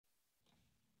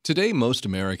Today, most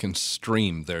Americans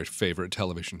stream their favorite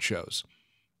television shows.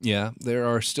 Yeah, there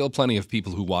are still plenty of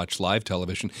people who watch live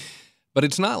television, but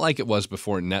it's not like it was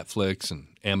before Netflix and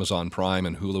Amazon Prime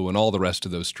and Hulu and all the rest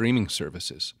of those streaming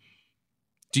services.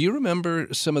 Do you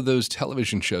remember some of those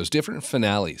television shows, different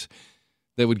finales,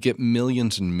 that would get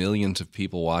millions and millions of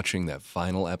people watching that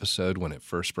final episode when it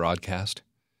first broadcast?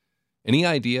 Any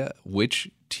idea which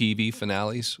TV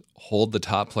finales hold the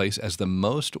top place as the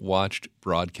most watched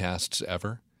broadcasts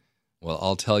ever? Well,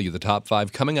 I'll tell you the top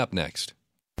 5 coming up next.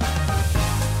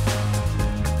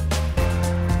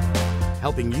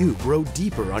 Helping you grow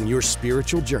deeper on your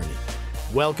spiritual journey.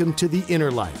 Welcome to The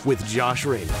Inner Life with Josh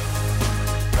Rader.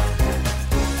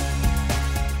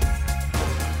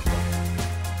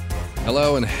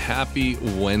 Hello and happy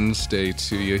Wednesday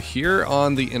to you here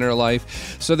on The Inner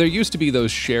Life. So there used to be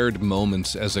those shared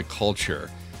moments as a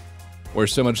culture where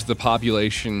so much of the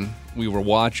population, we were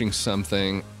watching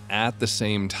something at the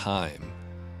same time,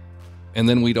 and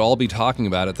then we'd all be talking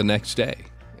about it the next day.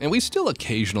 And we still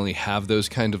occasionally have those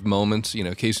kind of moments. You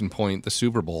know, case in point, the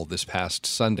Super Bowl this past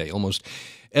Sunday. Almost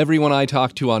everyone I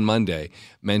talked to on Monday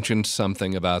mentioned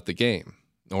something about the game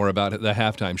or about the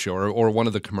halftime show or one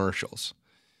of the commercials.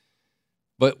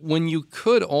 But when you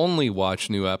could only watch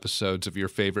new episodes of your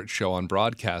favorite show on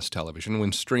broadcast television,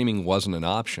 when streaming wasn't an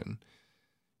option,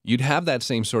 you'd have that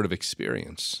same sort of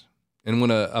experience. And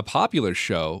when a popular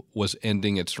show was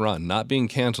ending its run, not being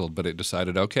canceled, but it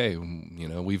decided, okay, you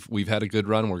know, we've had a good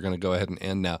run, we're going to go ahead and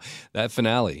end now. That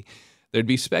finale, there'd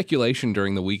be speculation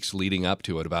during the weeks leading up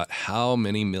to it about how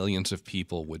many millions of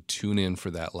people would tune in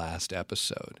for that last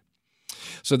episode.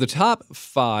 So the top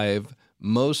 5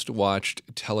 most watched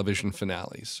television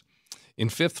finales. In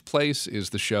 5th place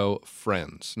is the show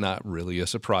Friends. Not really a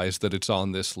surprise that it's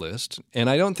on this list. And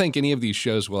I don't think any of these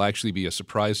shows will actually be a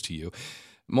surprise to you.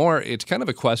 More, it's kind of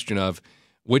a question of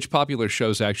which popular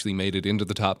shows actually made it into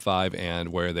the top 5 and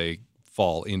where they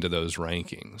fall into those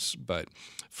rankings. But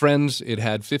Friends, it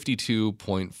had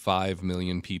 52.5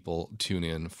 million people tune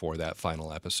in for that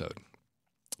final episode.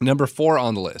 Number 4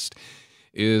 on the list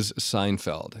is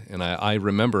Seinfeld. And I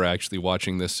remember actually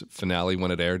watching this finale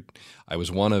when it aired. I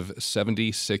was one of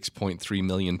 76.3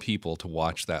 million people to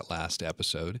watch that last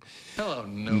episode. Hello,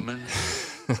 Newman.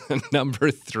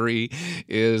 Number 3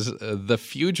 is The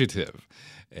Fugitive.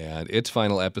 And its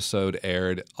final episode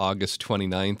aired August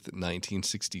 29th,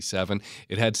 1967.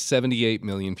 It had 78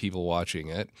 million people watching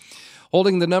it.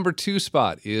 Holding the number 2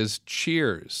 spot is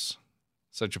Cheers.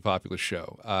 Such a popular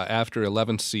show. After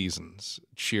 11 seasons,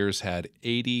 Cheers had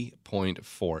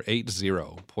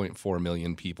 80.4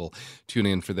 million people tune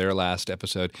in for their last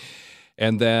episode.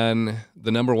 And then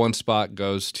the number 1 spot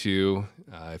goes to,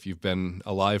 if you've been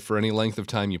alive for any length of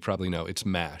time, you probably know, it's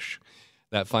MASH.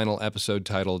 That final episode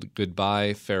titled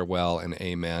Goodbye, Farewell, and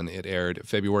Amen. It aired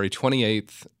February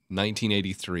 28th,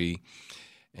 1983.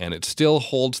 And it still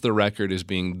holds the record as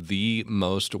being the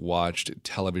most watched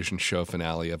television show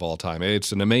finale of all time.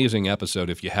 It's an amazing episode.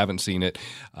 If you haven't seen it,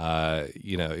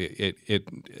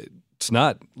 it's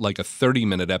not like a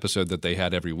 30-minute episode that they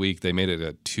had every week. They made it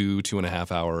a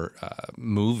 2.5 hour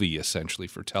movie, essentially,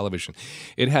 for television.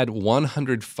 It had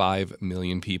 105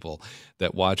 million people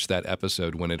that watched that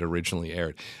episode when it originally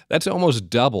aired. That's almost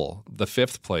double the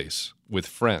 5th place with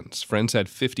Friends. Friends had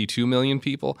 52 million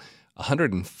people.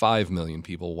 105 million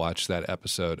people watched that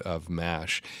episode of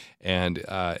MASH. And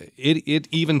it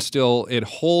even still, it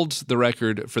holds the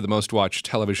record for the most watched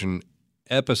television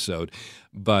episode,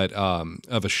 but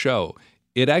of a show.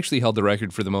 It actually held the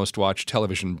record for the most watched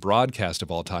television broadcast of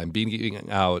all time,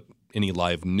 beating out any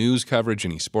live news coverage,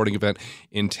 any sporting event,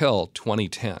 until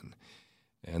 2010.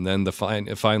 And then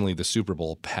finally the Super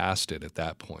Bowl passed it at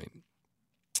that point.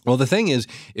 Well, the thing is,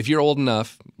 if you're old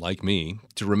enough, like me,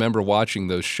 to remember watching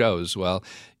those shows, well,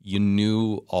 you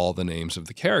knew all the names of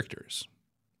the characters.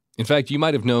 In fact, you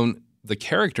might have known the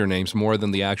character names more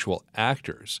than the actual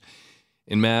actors.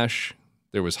 In MASH,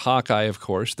 there was Hawkeye, of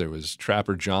course. There was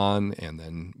Trapper John, and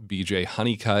then B.J.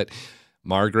 Honeycutt,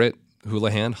 Margaret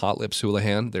Houlihan, Hot Lips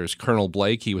Houlihan. There's Colonel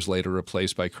Blake. He was later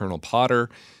replaced by Colonel Potter.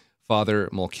 Father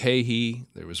Mulcahy.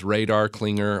 There was Radar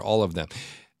Klinger, all of them.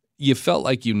 You felt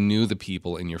like you knew the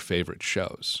people in your favorite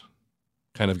shows.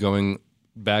 Kind of going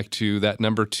back to that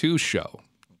number 2 show,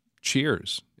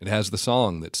 Cheers. It has the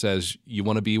song that says, you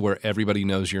want to be where everybody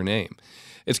knows your name.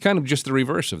 It's kind of just the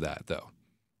reverse of that, though.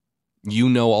 You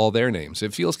know all their names.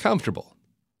 It feels comfortable.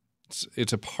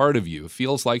 It's a part of you. It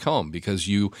feels like home because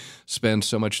you spend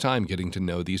so much time getting to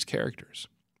know these characters.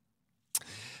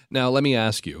 Now, let me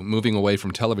ask you, moving away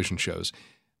from television shows,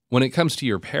 when it comes to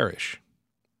your parish,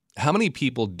 how many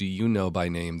people do you know by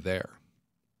name there?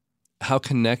 How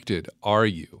connected are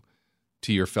you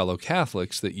to your fellow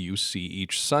Catholics that you see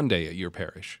each Sunday at your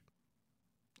parish?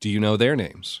 Do you know their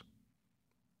names?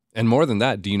 And more than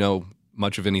that, do you know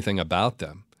much of anything about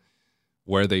them?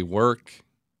 Where they work,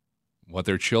 what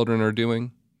their children are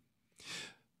doing?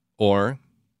 Or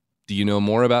do you know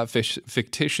more about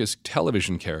fictitious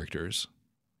television characters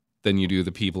than you do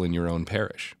the people in your own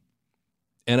parish?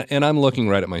 And I'm looking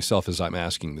right at myself as I'm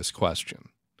asking this question.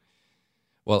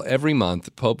 Well, every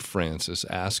month, Pope Francis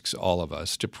asks all of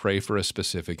us to pray for a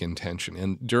specific intention.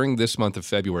 And during this month of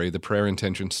February, the prayer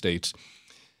intention states,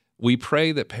 "We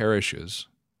pray that parishes,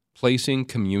 placing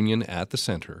communion at the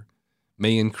center,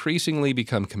 may increasingly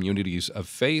become communities of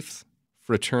faith,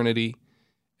 fraternity,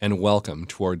 and welcome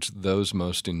towards those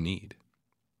most in need."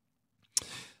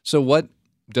 So what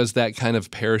does that kind of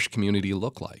parish community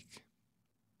look like?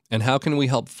 And how can we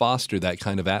help foster that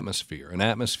kind of atmosphere, an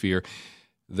atmosphere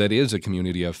that is a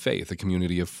community of faith, a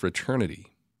community of fraternity,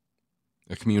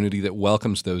 a community that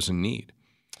welcomes those in need?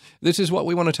 This is what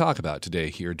we want to talk about today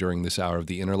here during this hour of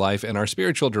the Inner Life. And our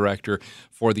spiritual director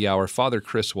for the hour, Father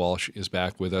Chris Walsh, is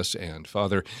back with us. And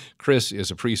Father Chris is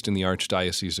a priest in the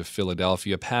Archdiocese of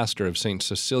Philadelphia, pastor of St.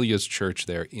 Cecilia's Church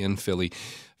there in Philly.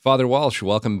 Father Walsh,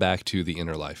 welcome back to the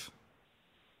Inner Life.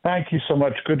 Thank you so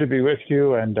much. Good to be with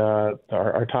you. And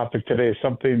our topic today is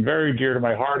something very dear to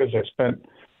my heart, as I spent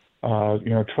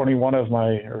 20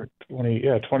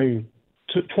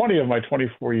 of my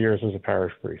 24 years as a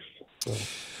parish priest. So.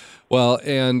 Well,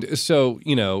 and so,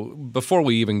 before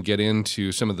we even get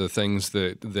into some of the things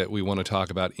that we want to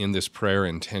talk about in this prayer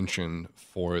intention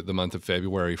for the month of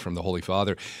February from the Holy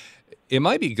Father, it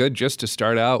might be good just to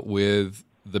start out with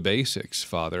the basics,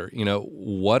 Father.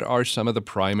 What are some of the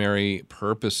primary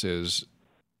purposes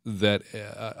that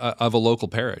of a local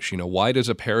parish? Why does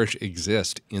a parish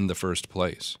exist in the first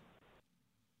place?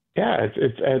 Yeah,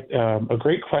 it's a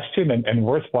great question and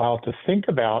worthwhile to think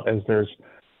about, as there's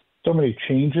so many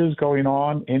changes going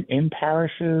on in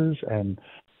parishes and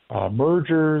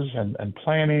mergers and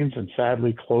plannings and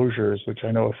sadly closures, which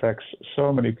I know affects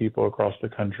so many people across the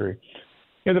country.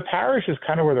 The parish is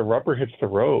kind of where the rubber hits the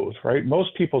road, right?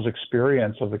 Most people's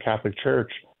experience of the Catholic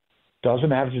Church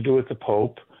doesn't have to do with the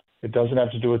Pope. It doesn't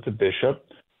have to do with the bishop.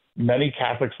 Many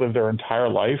Catholics live their entire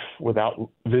life without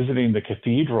visiting the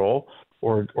cathedral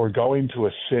or going to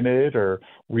a synod or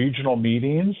regional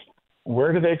meetings.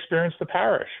 Where do they experience the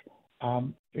parish?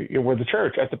 With the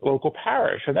church at the local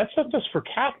parish. And that's not just for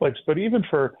Catholics, but even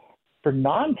for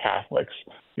non-Catholics.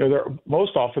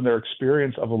 Most often their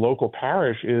experience of a local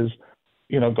parish is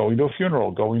going to a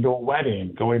funeral, going to a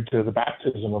wedding, going to the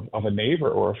baptism of a neighbor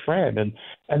or a friend.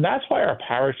 And that's why our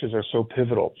parishes are so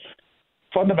pivotal.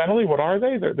 Fundamentally, what are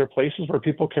they? They're places where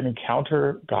people can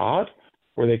encounter God,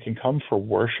 where they can come for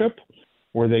worship,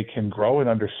 where they can grow in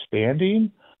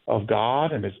understanding of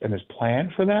God and his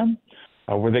plan for them,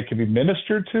 where they can be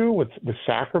ministered to with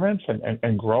sacraments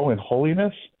and grow in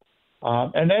holiness,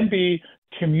 and then be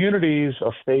communities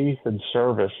of faith and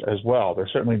service as well.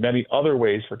 There's certainly many other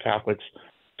ways for Catholics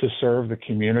to serve the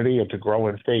community and to grow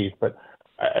in faith, but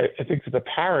I think that the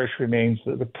parish remains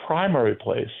the primary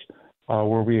place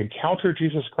where we encounter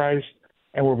Jesus Christ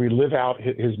and where we live out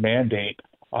his mandate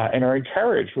and are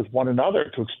encouraged with one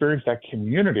another to experience that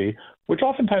community, which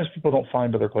oftentimes people don't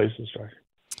find other places, Josh.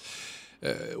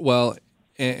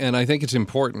 And I think it's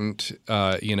important,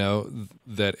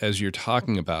 that as you're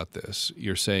talking about this,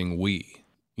 you're saying we.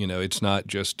 It's not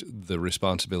just the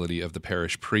responsibility of the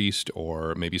parish priest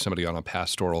or maybe somebody on a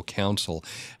pastoral council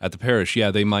at the parish.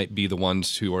 Yeah, they might be the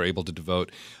ones who are able to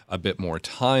devote a bit more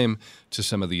time to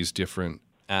some of these different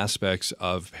aspects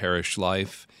of parish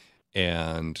life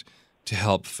and to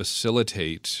help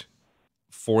facilitate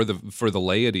for the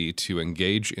laity to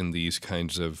engage in these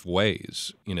kinds of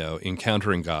ways,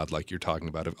 encountering God like you're talking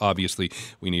about. Obviously,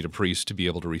 we need a priest to be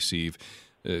able to receive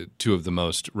two of the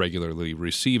most regularly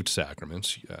received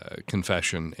sacraments,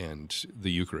 confession and the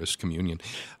Eucharist, communion.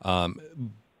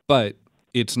 But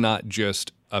it's not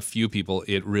just a few people.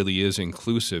 It really is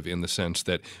inclusive in the sense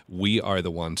that we are the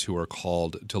ones who are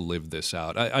called to live this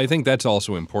out. I think that's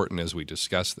also important as we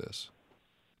discuss this.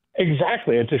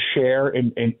 Exactly, and to share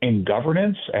in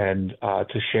governance and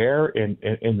to share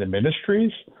in the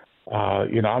ministries.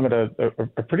 I'm at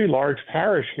a pretty large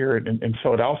parish here in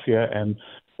Philadelphia, and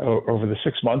over the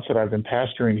 6 months that I've been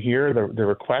pastoring here, the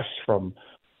requests from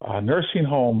nursing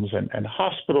homes and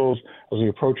hospitals as we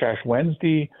approach Ash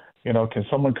Wednesday, can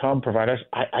someone come provide us?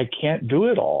 I can't do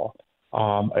it all.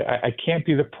 I can't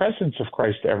be the presence of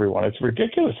Christ to everyone. It's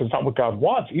ridiculous. It's not what God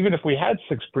wants. Even if we had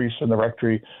 6 priests in the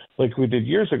rectory like we did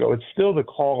years ago, it's still the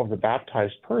call of the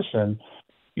baptized person,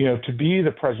 to be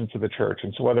the presence of the church.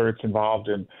 And so whether it's involved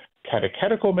in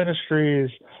catechetical ministries,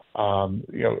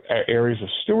 areas of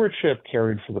stewardship,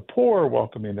 caring for the poor,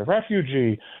 welcoming the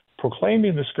refugee,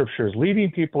 proclaiming the scriptures,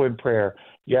 leading people in prayer.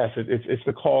 Yes, it's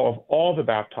the call of all the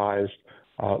baptized,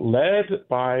 led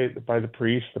by the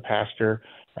priest, the pastor,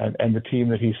 and the team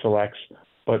that he selects.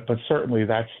 But certainly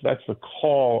that's the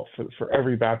call for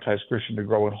every baptized Christian to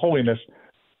grow in holiness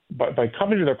by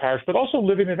coming to their parish, but also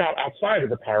living it out outside of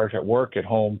the parish, at work, at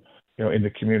home, in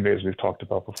the community, as we've talked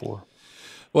about before.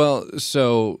 Well,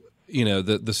 so,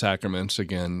 the sacraments,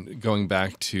 again, going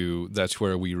back to that's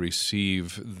where we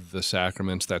receive the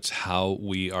sacraments. That's how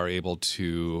we are able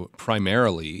to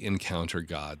primarily encounter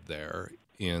God there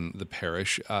in the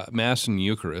parish. Mass and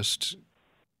Eucharist,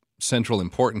 central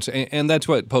importance. And that's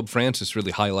what Pope Francis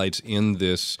really highlights in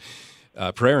this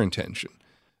prayer intention,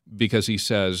 because he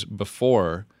says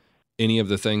before any of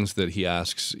the things that he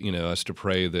asks, us to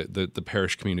pray that the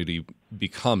parish community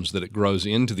becomes, that it grows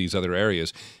into these other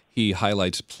areas, he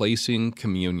highlights placing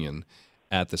communion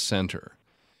at the center.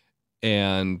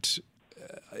 And,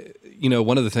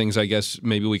 one of the things I guess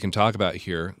maybe we can talk about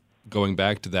here, going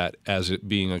back to that as it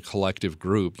being a collective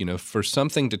group, for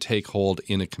something to take hold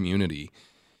in a community,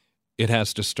 it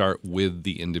has to start with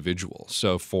the individual.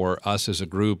 So for us as a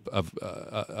group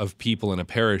of people in a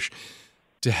parish,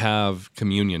 to have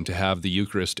communion, to have the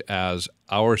Eucharist as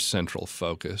our central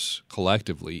focus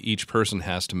collectively, each person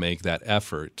has to make that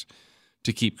effort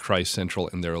to keep Christ central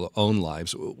in their own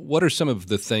lives. What are some of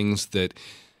the things that,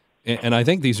 and I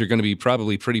think these are going to be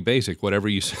probably pretty basic, whatever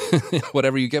you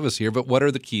give us here, but what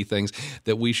are the key things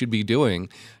that we should be doing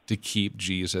to keep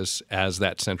Jesus as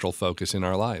that central focus in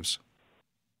our lives?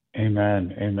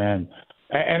 Amen. Amen.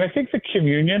 And I think the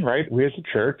communion, right? We as a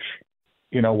church,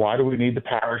 why do we need the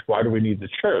parish? Why do we need the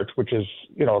church? Which is,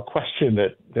 a question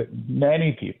that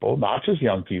many people, not just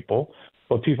young people,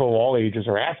 but people of all ages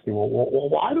are asking. Well,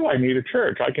 why do I need a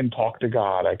church? I can talk to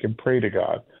God. I can pray to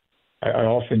God. I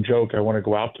often joke I want to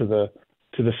go out to the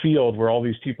field where all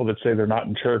these people that say they're not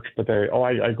in church, but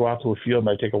I go out to a field and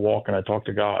I take a walk and I talk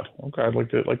to God. Okay, I'd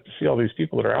like to see all these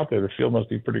people that are out there. The field must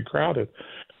be pretty crowded.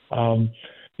 We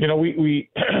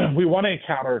want to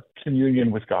encounter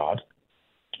communion with God,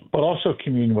 but also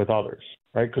communion with others,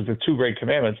 right? Because the two great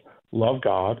commandments: love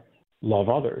God, love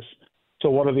others. So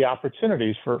what are the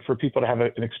opportunities for people to have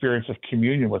an experience of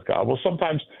communion with God? Well,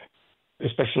 sometimes,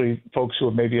 especially folks who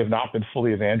maybe have not been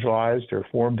fully evangelized or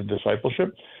formed in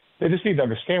discipleship, they just need to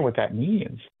understand what that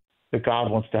means, that God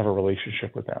wants to have a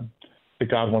relationship with them, that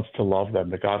God wants to love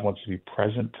them, that God wants to be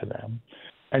present to them.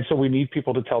 And so we need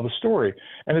people to tell the story.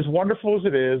 And as wonderful as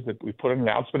it is that we put an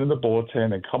announcement in the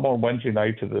bulletin and come on Wednesday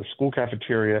night to the school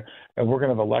cafeteria and we're going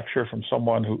to have a lecture from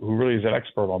someone who really is an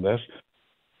expert on this,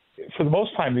 for the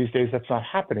most time these days, that's not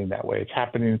happening that way. It's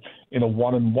happening in a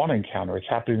one-on-one encounter. It's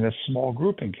happening in a small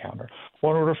group encounter.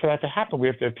 Well, in order for that to happen, we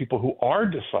have to have people who are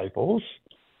disciples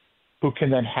who can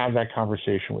then have that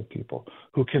conversation with people,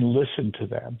 who can listen to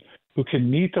them, who can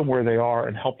meet them where they are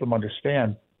and help them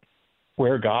understand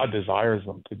where God desires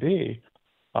them to be.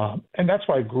 And that's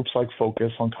why groups like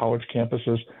Focus on college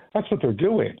campuses, that's what they're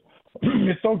doing.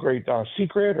 It's no great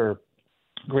secret or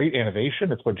great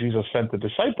innovation. It's what Jesus sent the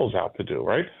disciples out to do,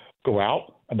 right? Go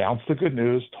out, announce the good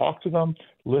news, talk to them,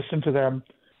 listen to them,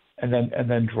 and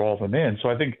then draw them in. So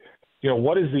I think,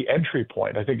 what is the entry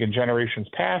point? I think in generations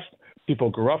past,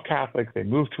 people grew up Catholic, they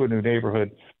moved to a new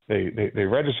neighborhood, they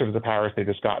registered to the parish, they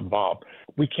just got involved.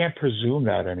 We can't presume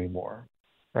that anymore,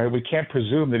 right? We can't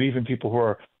presume that even people who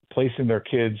are placing their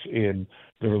kids in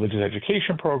the religious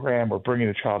education program or bringing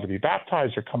a child to be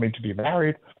baptized or coming to be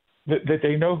married, that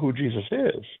they know who Jesus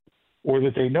is, or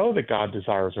that they know that God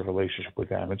desires a relationship with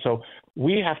them. And so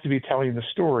we have to be telling the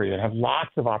story and have lots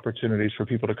of opportunities for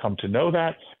people to come to know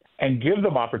that and give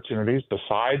them opportunities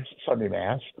besides Sunday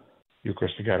Mass,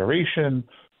 Eucharistic adoration,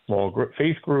 small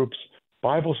faith groups,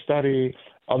 Bible study,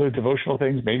 other devotional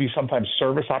things, maybe sometimes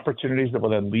service opportunities that will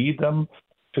then lead them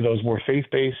to those more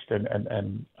faith-based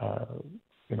and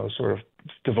sort of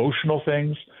devotional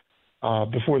things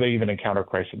before they even encounter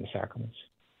Christ in the sacraments.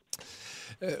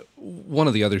 One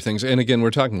of the other things, and again,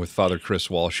 we're talking with Father Chris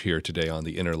Walsh here today on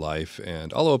The Inner Life,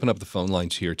 and I'll open up the phone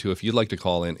lines here too. If you'd like to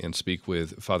call in and speak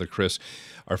with Father Chris,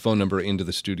 our phone number into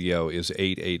the studio is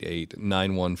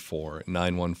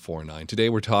 888-914-9149. Today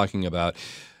we're talking about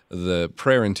the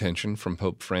prayer intention from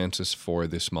Pope Francis for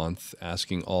this month,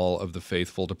 asking all of the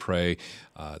faithful to pray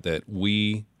that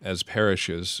we, as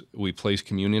parishes, we place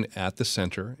communion at the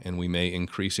center, and we may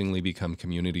increasingly become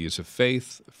communities of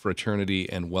faith, fraternity,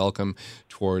 and welcome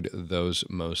toward those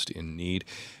most in need.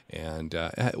 And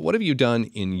what have you done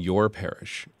in your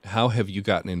parish? How have you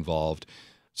gotten involved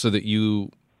so that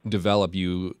you develop,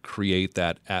 you create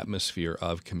that atmosphere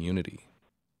of community?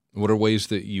 What are ways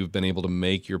that you've been able to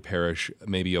make your parish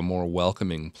maybe a more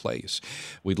welcoming place?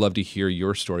 We'd love to hear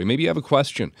your story. Maybe you have a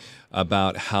question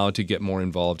about how to get more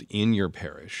involved in your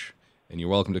parish. And you're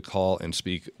welcome to call and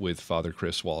speak with Father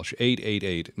Chris Walsh,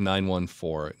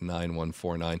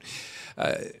 888-914-9149.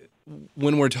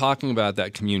 When we're talking about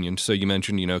that communion, so you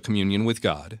mentioned, communion with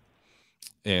God,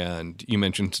 and you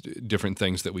mentioned different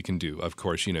things that we can do. Of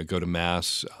course, go to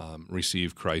Mass,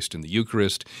 receive Christ in the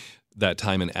Eucharist, that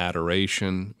time in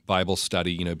adoration, Bible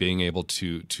study, being able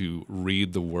to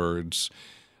read the words,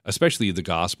 especially the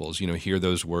Gospels, hear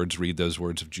those words, read those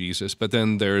words of Jesus. But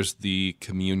then there's the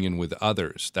communion with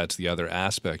others. That's the other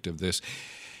aspect of this.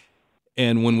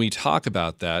 And when we talk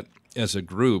about that as a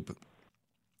group,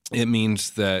 it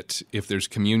means that if there's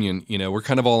communion, we're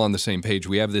kind of all on the same page.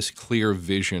 We have this clear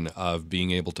vision of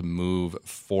being able to move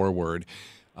forward,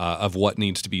 of what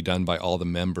needs to be done by all the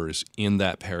members in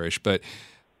that parish. But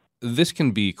this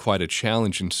can be quite a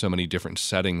challenge in so many different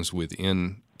settings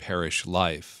within parish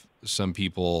life. Some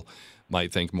people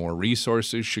might think more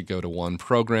resources should go to one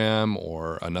program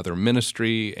or another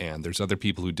ministry, and there's other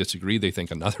people who disagree. They think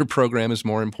another program is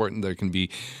more important. There can be,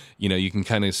 you can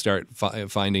kind of start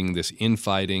finding this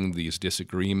infighting, these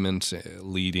disagreements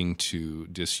leading to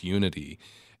disunity,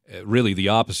 really the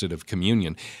opposite of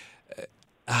communion.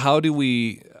 How do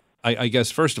we, I guess,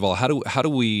 first of all, how do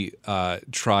we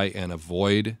try and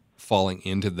avoid falling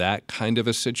into that kind of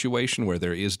a situation where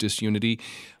there is disunity?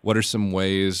 What are some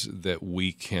ways that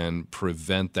we can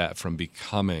prevent that from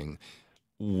becoming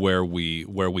where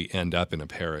we end up in a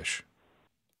parish?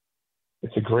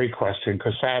 It's a great question,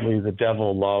 because sadly the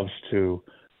devil loves to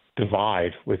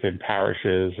divide within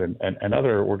parishes and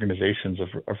other organizations of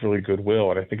really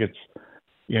goodwill. And I think it's,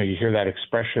 you hear that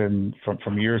expression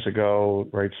from years ago,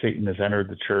 right? Satan has entered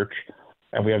the church.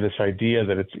 And we have this idea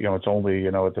that it's only,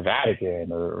 at the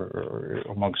Vatican or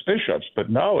amongst bishops. But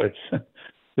no, it's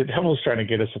the devil's trying to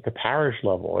get us at the parish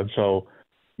level. And so,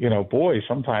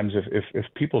 sometimes if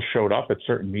people showed up at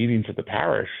certain meetings at the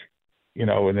parish,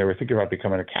 and they were thinking about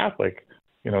becoming a Catholic,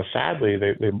 sadly,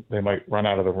 they might run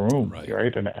out of the room,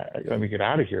 right? And let me get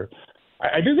out of here.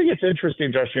 I do think it's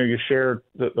interesting, Josh, you shared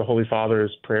the Holy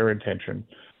Father's prayer intention,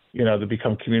 to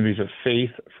become communities of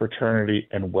faith, fraternity,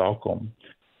 and welcome.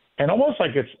 And almost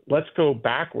like it's, let's go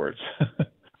backwards,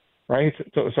 right?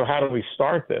 So how do we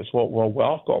start this? Well,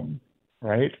 welcome,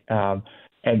 right? And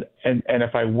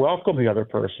if I welcome the other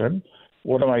person,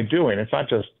 what am I doing? It's not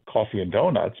just coffee and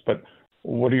donuts, but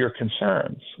what are your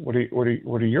concerns? What are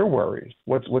your worries?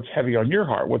 What's heavy on your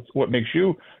heart? What makes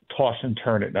you toss and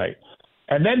turn at night?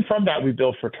 And then from that, we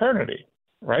build fraternity,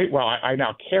 right? Well, I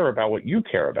now care about what you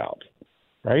care about,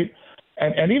 right?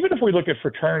 And even if we look at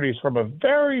fraternities from a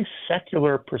very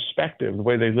secular perspective, the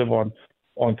way they live on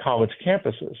college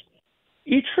campuses,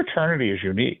 each fraternity is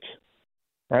unique,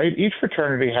 right? Each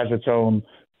fraternity has its own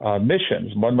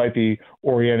missions. One might be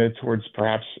oriented towards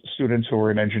perhaps students who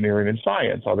are in engineering and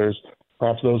science, others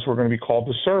perhaps those who are going to be called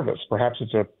to service. Perhaps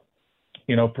it's a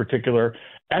particular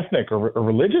ethnic or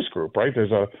religious group, right?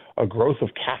 There's a growth of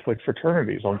Catholic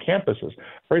fraternities on campuses,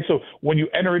 right? So when you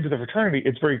enter into the fraternity,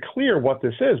 it's very clear what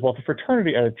this is. Well, the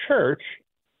fraternity at a church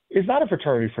is not a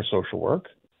fraternity for social work.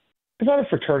 It's not a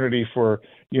fraternity for,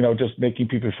 just making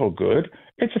people feel good.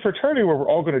 It's a fraternity where we're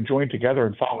all going to join together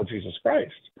and follow Jesus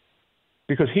Christ,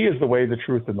 because he is the way, the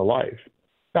truth, and the life.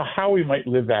 Now, how we might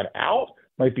live that out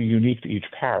might be unique to each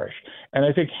parish. And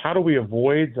I think, how do we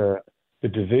avoid the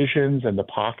divisions and the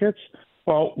pockets?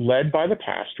 Well, led by the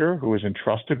pastor, who is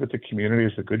entrusted with the community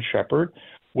as the good shepherd,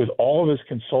 with all of his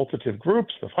consultative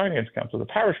groups, the finance council, the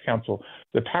parish council,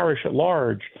 the parish at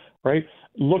large, right?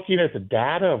 Looking at the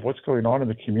data of what's going on in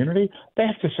the community, they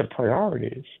have to set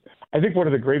priorities. I think one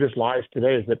of the greatest lies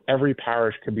today is that every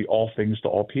parish can be all things to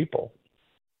all people.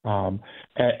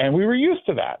 And we were used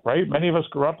to that, right? Many of us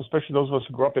grew up, especially those of us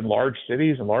who grew up in large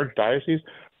cities and large dioceses,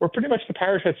 where pretty much the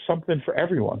parish had something for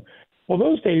everyone. Well,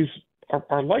 those days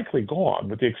are likely gone,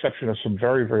 with the exception of some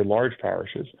very, very large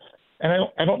parishes. And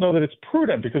I don't know that it's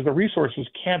prudent, because the resources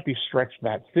can't be stretched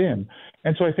that thin.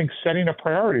 And so I think setting up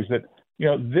priorities that,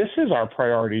 this is our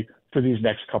priority for these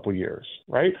next couple of years,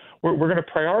 right? We're going to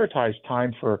prioritize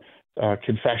time for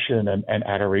confession and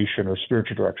adoration or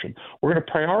spiritual direction. We're going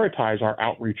to prioritize our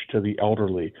outreach to the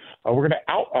elderly. We're going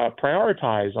to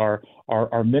prioritize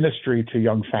our ministry to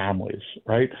young families,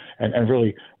 right? And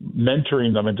really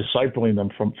mentoring them and discipling them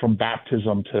from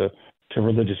baptism to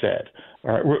religious ed.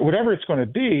 Whatever it's going to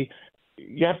be,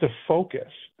 you have to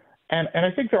focus. And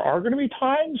I think there are going to be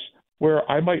times where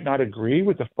I might not agree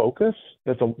with the focus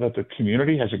that the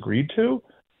community has agreed to,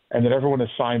 and that everyone is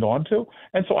signed on to.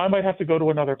 And so I might have to go to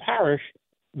another parish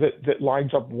that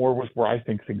lines up more with where I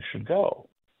think things should go.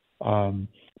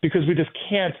 Because we just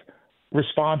can't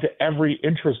respond to every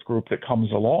interest group that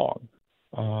comes along.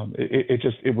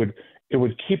 It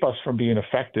would keep us from being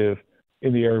effective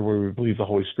in the area where we believe the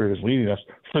Holy Spirit is leading us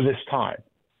for this time.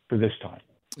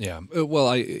 Yeah.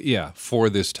 Well, for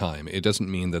this time. It doesn't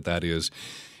mean that is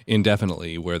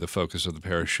indefinitely where the focus of the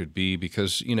parish should be,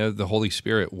 because, the Holy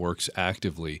Spirit works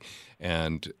actively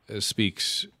and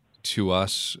speaks to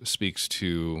us, speaks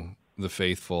to the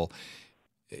faithful.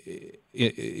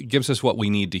 It gives us what we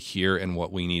need to hear and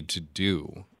what we need to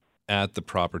do at the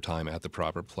proper time, at the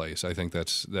proper place. I think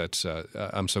that's.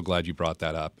 I'm so glad you brought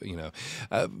that up.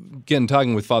 Again,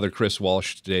 talking with Father Chris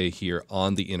Walsh today here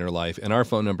on The Inner Life, and our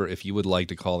phone number, if you would like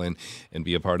to call in and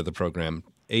be a part of the program,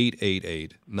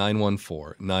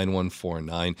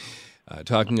 888-914-9149.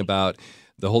 Talking about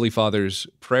the Holy Father's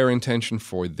prayer intention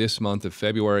for this month of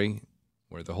February,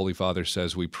 where the Holy Father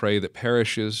says, we pray that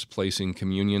parishes placing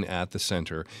communion at the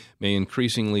center may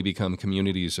increasingly become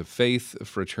communities of faith,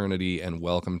 fraternity, and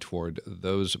welcome toward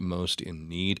those most in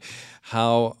need.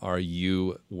 How are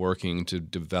you working to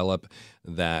develop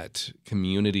that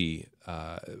community,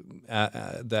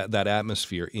 that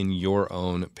atmosphere in your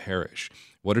own parish?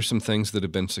 What are some things that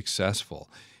have been successful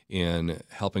in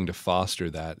helping to foster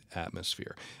that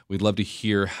atmosphere? We'd love to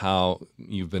hear how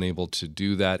you've been able to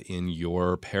do that in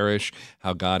your parish,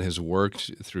 how God has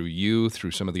worked through you,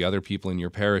 through some of the other people in your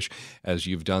parish as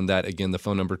you've done that. Again, the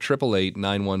phone number,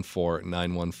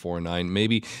 888-914-9149.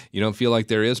 Maybe you don't feel like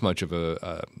there is much of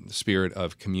a spirit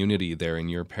of community there in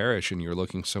your parish, and you're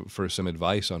looking for some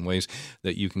advice on ways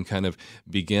that you can kind of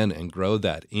begin and grow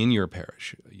that in your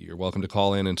parish. You're welcome to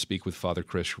call in and speak with Father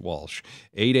Chris Walsh.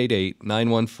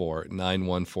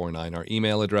 888-914-9149. Our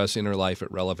email address,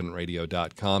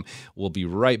 innerlife@relevantradio.com. We'll be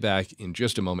right back in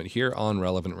just a moment here on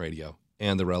Relevant Radio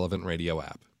and the Relevant Radio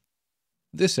app.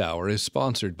 This hour is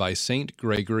sponsored by St.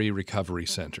 Gregory Recovery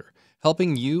Center,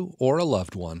 helping you or a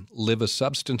loved one live a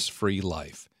substance-free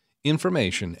life.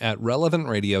 Information at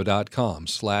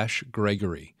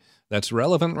relevantradio.com/Gregory. That's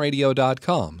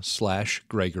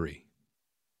relevantradio.com/Gregory.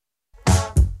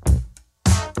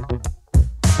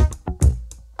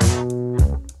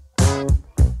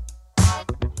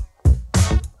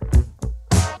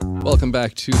 Welcome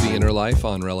back to The Inner Life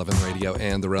on Relevant Radio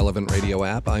and the Relevant Radio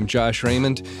app. I'm Josh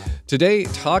Raymond. Today,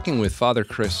 talking with Father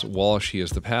Chris Walsh. He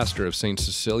is the pastor of St.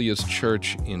 Cecilia's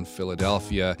Church in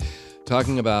Philadelphia,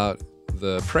 talking about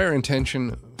the prayer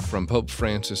intention from Pope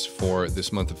Francis for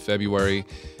this month of February,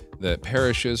 that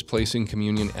parishes placing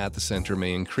communion at the center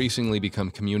may increasingly become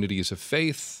communities of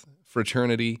faith,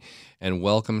 fraternity, and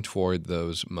welcome toward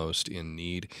those most in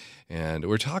need. And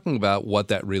we're talking about what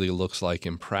that really looks like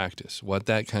in practice, what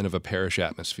that kind of a parish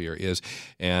atmosphere is.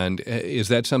 And is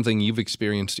that something you've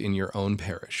experienced in your own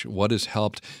parish? What has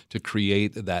helped to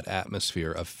create that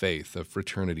atmosphere of faith, of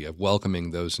fraternity, of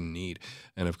welcoming those in need?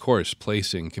 And of course,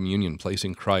 placing communion,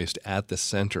 placing Christ at the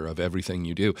center of everything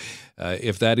you do.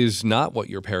 If that is not what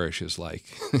your parish is like,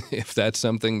 if that's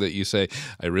something that you say,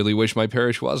 I really wish my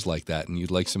parish was like that, and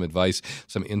you'd like some advice,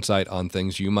 some insight on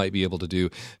things you might be able to do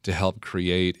to help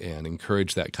create and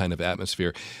encourage that kind of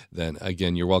atmosphere, then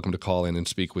again, you're welcome to call in and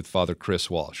speak with Father Chris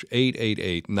Walsh.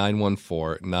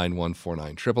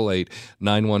 888-914-9149,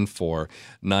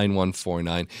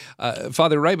 888-914-9149.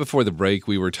 Father, right before the break,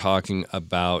 we were talking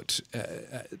about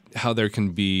how there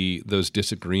can be those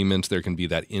disagreements, there can be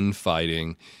that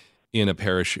infighting in a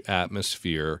parish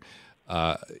atmosphere.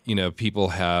 People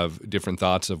have different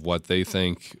thoughts of what they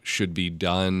think should be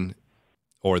done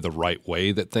or the right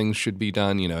way that things should be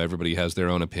done. Everybody has their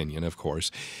own opinion, of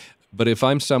course. But if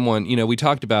I'm someone, we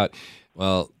talked about,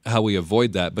 how we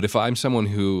avoid that. But if I'm someone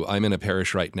who I'm in a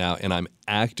parish right now and I'm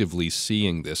actively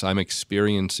seeing this, I'm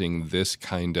experiencing this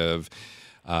kind of,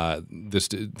 this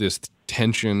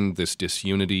tension, this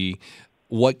disunity,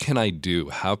 what can I do?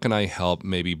 How can I help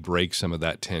maybe break some of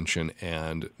that tension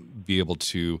and be able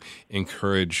to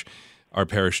encourage our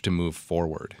parish to move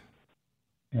forward?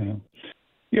 Yeah.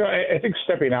 I think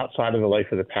stepping outside of the life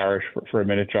of the parish for a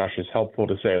minute, Josh, is helpful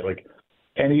to say, like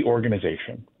any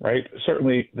organization, right?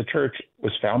 Certainly the church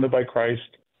was founded by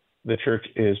Christ. The church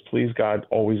is, please God,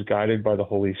 always guided by the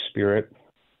Holy Spirit.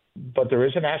 But there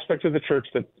is an aspect of the church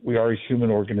that we are a human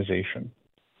organization.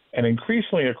 And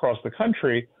increasingly across the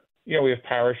country, we have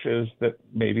parishes that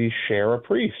maybe share a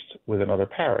priest with another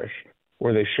parish,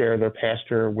 or they share their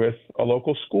pastor with a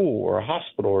local school or a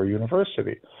hospital or a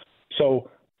university. So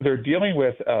they're dealing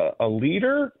with a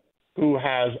leader who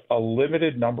has a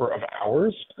limited number of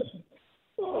hours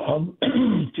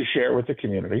to share with the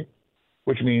community,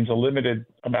 which means a limited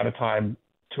amount of time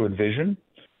to envision.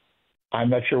 I'm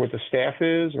not sure what the staff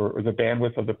is or the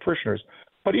bandwidth of the parishioners.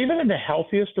 But even in the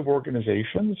healthiest of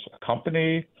organizations, a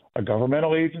company, a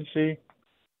governmental agency,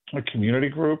 a community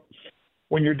group,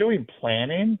 when you're doing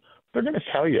planning, they're going to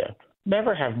tell you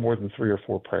never have more than 3 or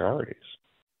 4 priorities.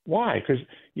 Why? Because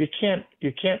you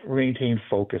can't maintain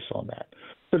focus on that.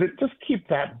 So just keep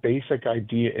that basic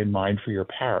idea in mind for your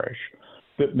parish,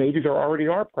 that maybe there already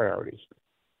are priorities.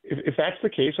 If that's the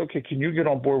case, okay, can you get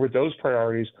on board with those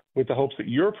priorities with the hopes that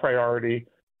your priority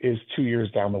is 2 years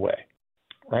down the way,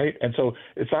 right? And so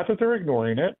it's not that they're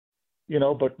ignoring it,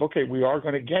 but okay, we are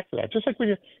going to get to that. Just like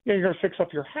when you're going to fix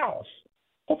up your house.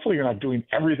 Hopefully you're not doing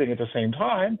everything at the same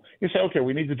time. You say, okay,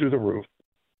 we need to do the roof.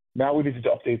 Now we need to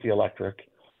update the electric.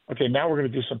 Okay, now we're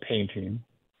going to do some painting,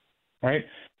 right?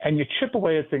 And you chip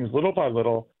away at things little by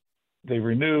little. They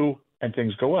renew and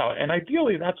things go out. And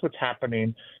ideally, that's what's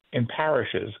happening in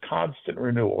parishes, constant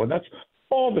renewal. And that's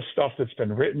all the stuff that's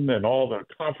been written and all the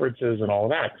conferences and all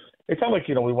that. It's not like,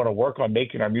 we want to work on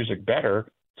making our music better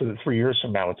so that 3 years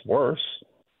from now it's worse,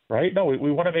 right? No,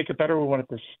 we want to make it better. We want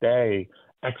it to stay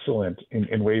excellent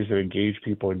in ways that engage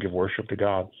people and give worship to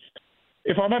God.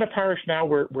 If I'm at a parish now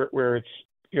where it's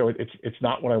it's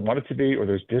not what I want it to be, or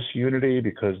there's disunity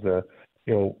because the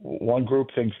one group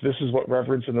thinks this is what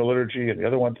reverence in the liturgy and the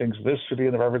other one thinks this should be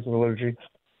in the reverence in the liturgy.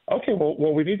 Okay,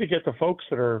 well we need to get the folks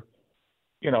that are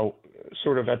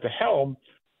sort of at the helm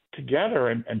together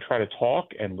and try to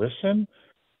talk and listen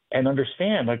and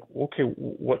understand, like, okay,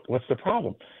 what's the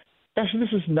problem? Actually,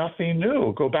 this is nothing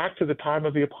new. Go back to the time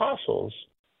of the apostles,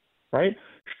 right?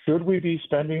 Should we be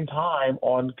spending time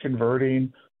on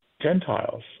converting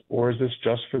Gentiles, or is this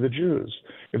just for the Jews?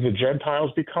 If the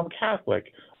Gentiles become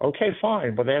Catholic, okay,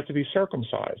 fine, but they have to be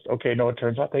circumcised. Okay, no, it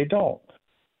turns out they don't.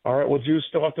 All right, well, Jews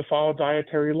still have to follow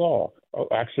dietary law. Oh,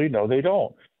 actually, no, they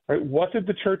don't. All right, what did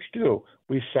the church do?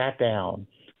 We sat down,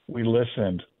 we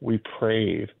listened, we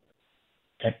prayed,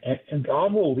 and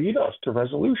God will lead us to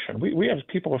resolution. We as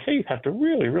people of faith have to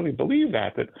really, really believe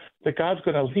that God's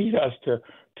going to lead us to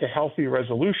healthy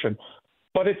resolution.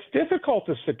 But it's difficult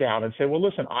to sit down and say, well,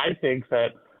 listen, I think that,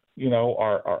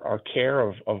 our care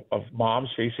of moms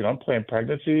facing unplanned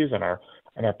pregnancies and our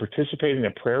participating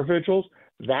in prayer vigils,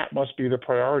 that must be the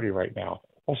priority right now.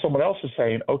 Well, someone else is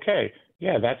saying, okay,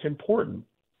 yeah, that's important,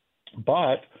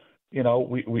 but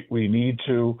we need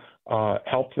to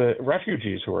help the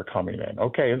refugees who are coming in.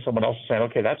 Okay, and someone else is saying,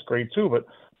 okay, that's great too, but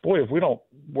boy, if we don't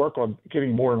work on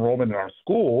getting more enrollment in our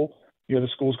school, the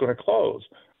school's going to close.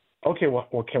 Okay,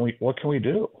 what can we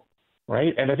do,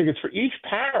 right? And I think it's for each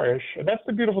parish, and that's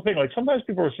the beautiful thing. Like sometimes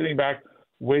people are sitting back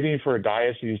waiting for a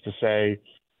diocese to say,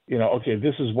 okay,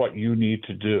 this is what you need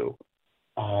to do.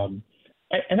 And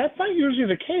that's not usually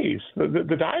the case.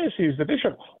 The diocese, the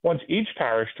bishop wants each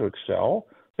parish to excel.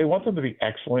 They want them to be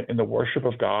excellent in the worship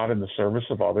of God and the service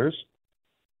of others.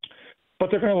 But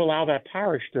they're going to allow that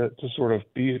parish to sort of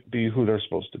be who they're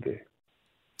supposed to be.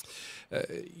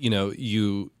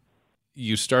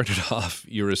 You started off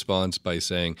your response by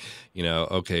saying,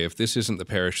 okay, if this isn't the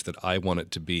parish that I want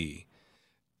it to be,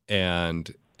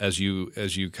 and as you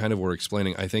kind of were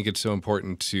explaining, I think it's so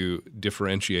important to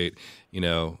differentiate,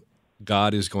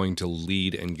 God is going to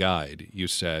lead and guide, you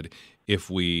said, if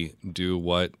we do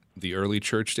what the early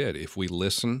church did, if we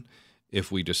listen,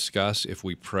 if we discuss, if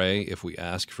we pray, if we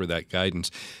ask for that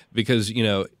guidance. Because,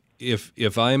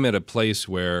 if I'm at a place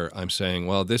where I'm saying,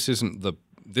 well, this isn't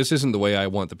the way I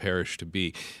want the parish to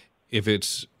be, if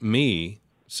it's me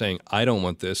saying I don't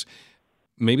want this,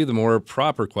 maybe the more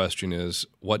proper question is,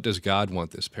 what does God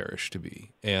want this parish to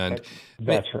be? And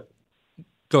that's right.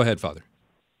 Go ahead, Father.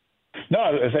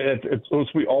 No,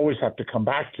 it's we always have to come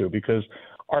back to, because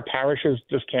our parishes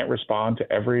just can't respond to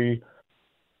every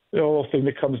little thing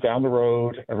that comes down the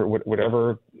road,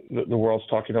 whatever the world's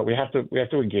talking about. We have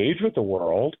to engage with the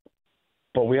world,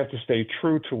 but we have to stay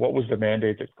true to what was the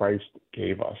mandate that Christ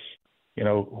gave us.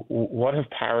 What have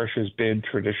parishes been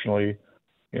traditionally,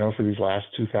 for these last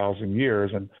 2,000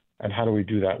 years, and how do we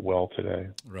do that well today?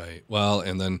 Right. Well,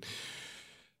 and then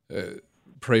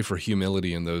pray for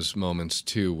humility in those moments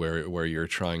too, where you're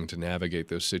trying to navigate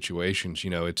those situations.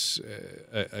 It's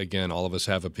again, all of us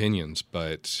have opinions,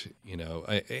 but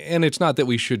and it's not that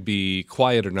we should be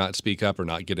quiet or not speak up or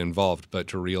not get involved, but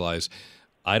to realize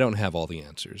I don't have all the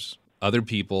answers. Other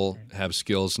people have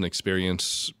skills and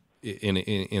experience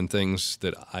in things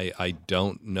that I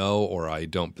don't know, or I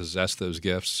don't possess those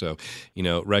gifts. So,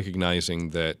 recognizing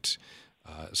that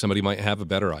somebody might have a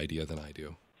better idea than I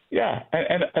do. Yeah,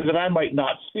 and that I might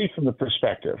not see from the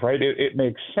perspective, right? It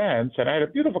makes sense. And I had a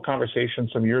beautiful conversation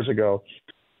some years ago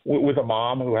with a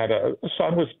mom who had a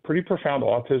son with pretty profound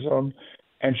autism,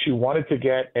 and she wanted to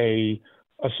get a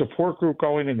a support group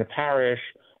going in the parish,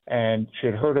 and she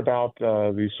had heard about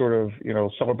these sort of,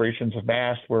 celebrations of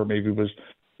Mass where maybe it was,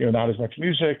 not as much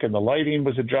music and the lighting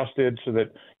was adjusted so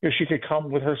that she could come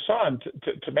with her son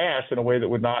to Mass in a way that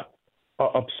would not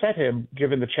upset him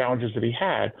given the challenges that he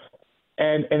had.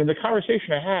 And in the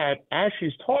conversation I had, as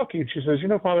she's talking, she says,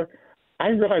 Father, I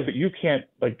realize that you can't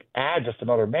add just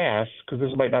another Mass because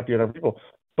this might not be enough people,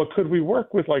 but could we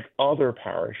work with other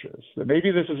parishes? That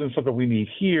maybe this isn't something we need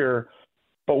here,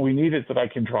 but we need it that I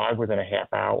can drive within a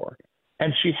half hour.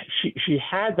 And she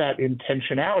had that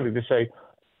intentionality to say,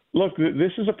 look,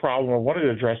 this is a problem I wanted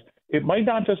to address. It might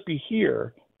not just be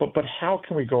here, but how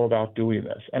can we go about doing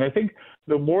this? And I think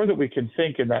the more that we can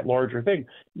think in that larger thing,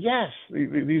 yes,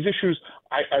 these issues,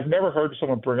 I've never heard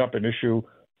someone bring up an issue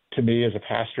to me as a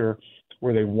pastor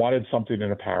where they wanted something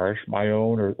in a parish, my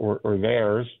own or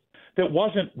theirs, that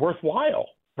wasn't worthwhile,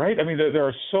 right? I mean, there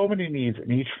are so many needs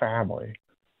in each family.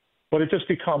 But it just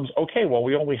becomes, okay, well,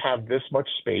 we only have this much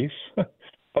space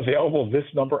available, this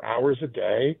number of hours a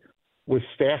day with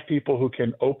staff people who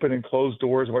can open and close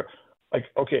doors.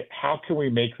 Okay, how can we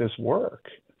make this work?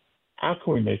 How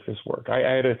can we make this work? I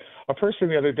had a person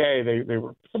the other day, they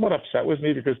were somewhat upset with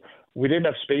me because we didn't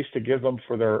have space to give them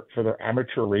for their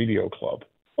amateur radio club.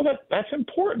 Well, that's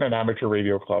important, an amateur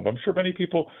radio club. I'm sure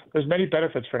there's many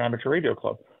benefits for an amateur radio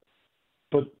club.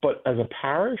 But as a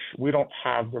parish, we don't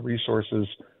have the resources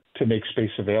to make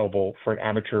space available for an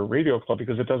amateur radio club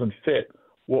because it doesn't fit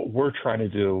what we're trying to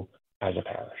do as a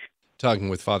parish. Talking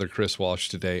with Father Chris Walsh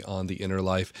today on The Inner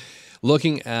Life,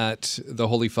 looking at the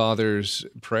Holy Father's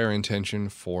prayer intention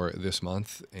for this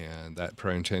month, and that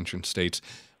prayer intention states,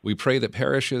 we pray that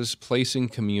parishes placing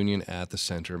communion at the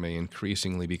center may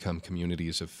increasingly become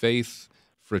communities of faith,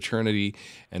 fraternity,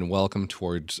 and welcome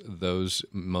towards those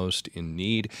most in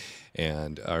need.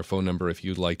 And our phone number, if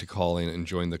you'd like to call in and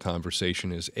join the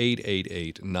conversation, is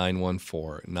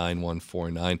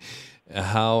 888-914-9149.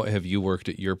 How have you worked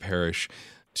at your parish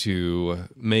to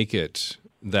make it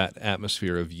that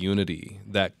atmosphere of unity,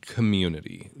 that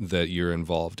community that you're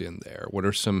involved in there? What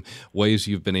are some ways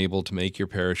you've been able to make your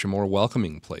parish a more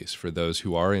welcoming place for those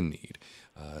who are in need?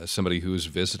 Somebody who's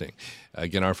visiting.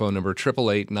 Again, our phone number,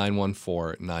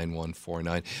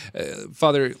 888-914-9149.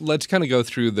 Father, let's kind of go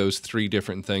through those three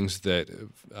different things that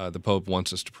the Pope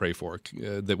wants us to pray for,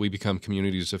 that we become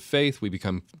communities of faith, we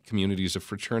become communities of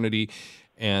fraternity,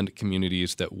 and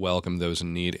communities that welcome those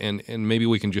in need. And maybe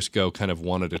we can just go kind of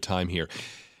one at a time here.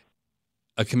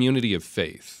 A community of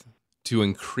faith, to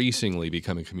increasingly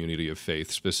become a community of faith,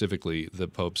 specifically, the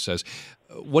Pope says.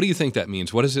 What do you think that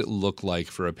means? What does it look like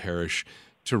for a parish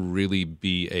to really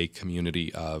be a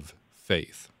community of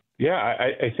faith? Yeah,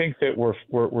 I think that we're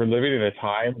living in a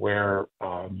time where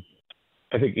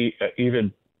I think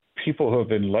even people who have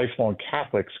been lifelong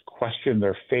Catholics question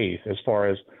their faith as far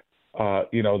as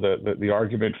the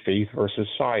argument faith versus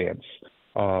science.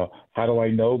 How do I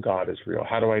know God is real?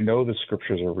 How do I know the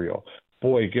scriptures are real?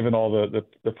 Boy, given all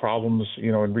the problems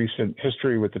in recent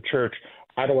history with the church,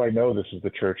 how do I know this is the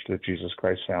church that Jesus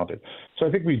Christ founded? So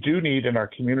I think we do need in our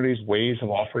communities ways of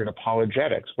offering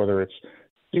apologetics, whether it's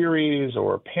series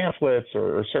or pamphlets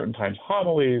or certain times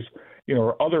homilies,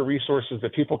 or other resources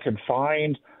that people can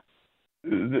find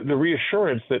the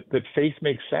reassurance that faith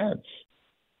makes sense,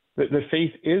 that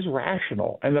faith is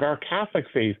rational, and that our Catholic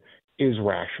faith is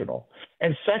rational.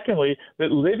 And secondly,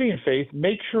 that living faith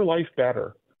makes your life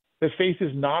better. That faith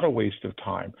is not a waste of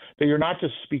time, that you're not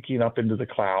just speaking up into the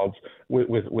clouds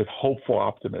with hopeful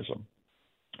optimism,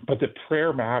 but that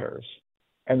prayer matters,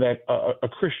 and that a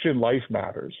Christian life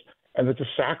matters, and that the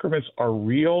sacraments are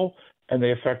real and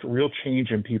they affect real change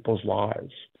in people's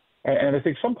lives. And I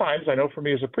think sometimes, I know for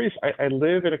me as a priest, I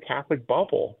live in a Catholic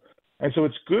bubble. And so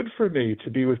it's good for me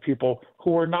to be with people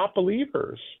who are not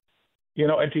believers,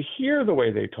 and to hear the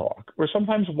way they talk, or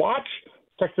sometimes watch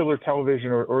secular television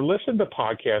or listen to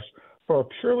podcasts from a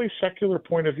purely secular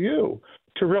point of view,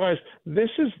 to realize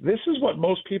this is what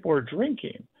most people are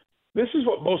drinking. This is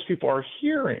what most people are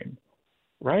hearing,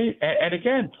 right? And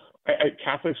again,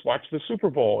 Catholics watch the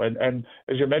Super Bowl, and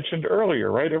as you mentioned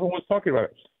earlier, right, everyone was talking about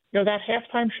it. That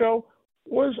halftime show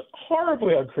was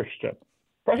horribly unchristian,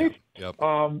 right? Yep.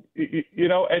 And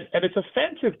it's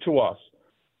offensive to us.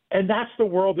 And that's the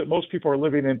world that most people are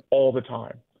living in all the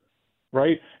time,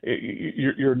 right?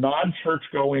 You're non-church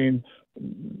going,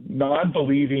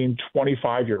 non-believing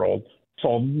 25-year-old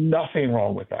saw nothing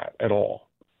wrong with that at all.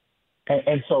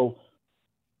 And so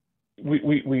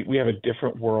we have a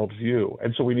different worldview.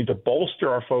 And so we need to bolster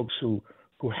our folks who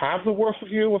have the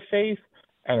worldview of faith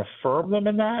and affirm them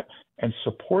in that and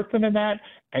support them in that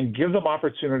and give them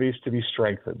opportunities to be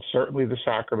strengthened. Certainly the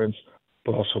sacraments,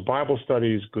 but also Bible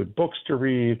studies, good books to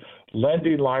read,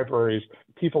 lending libraries,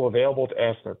 people available to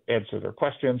answer their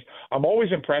questions. I'm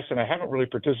always impressed, and I haven't really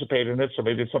participated in it, so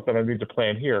maybe it's something I need to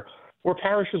plan here, where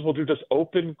parishes will do just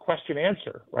open question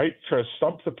answer, right? To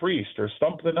stump the priest or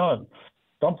stump the nun,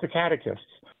 stump the catechists,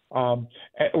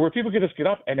 where people can just get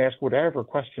up and ask whatever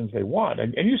questions they want.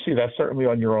 And you see that certainly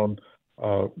on your own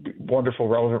wonderful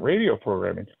relevant radio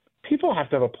programming. People have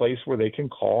to have a place where they can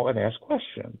call and ask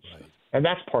questions. Right. And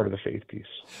that's part of the faith piece.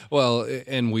 Well,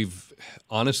 and we've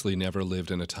honestly never lived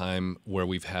in a time where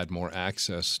we've had more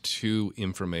access to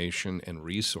information and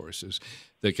resources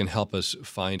that can help us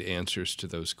find answers to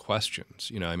those questions.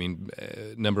 You know, I mean,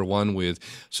 number one, with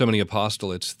so many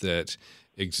apostolates that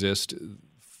exist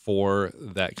for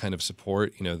that kind of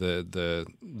support, you know, the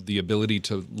ability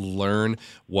to learn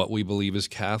what we believe as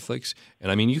Catholics.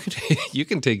 And I mean, you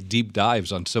can take deep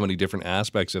dives on so many different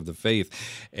aspects of the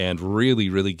faith and really,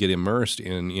 really get immersed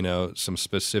in, you know, some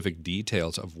specific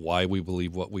details of why we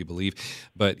believe what we believe.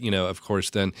 But, you know, of course,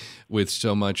 then with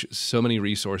so many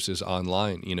resources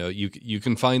online, you know, you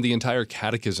can find the entire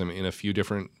catechism in a few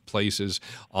different places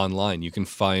online. You can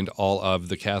find all of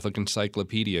the Catholic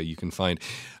Encyclopedia. You can find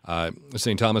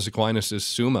St. Thomas Aquinas'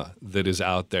 Summa that is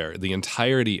out there, the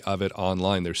entirety of it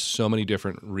online. There's so many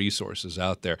different resources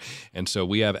out there. And so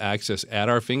we have access at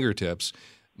our fingertips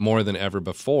more than ever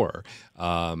before.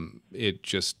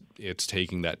 It's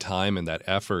taking that time and that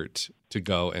effort to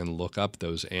go and look up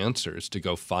those answers, to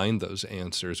go find those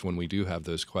answers when we do have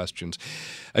those questions.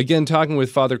 Again, talking with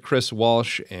Father Chris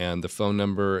Walsh, and the phone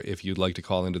number, if you'd like to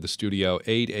call into the studio,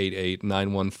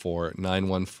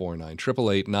 888-914-9149,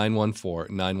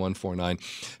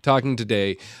 888-914-9149. Talking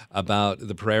today about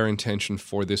the prayer intention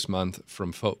for this month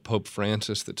from Pope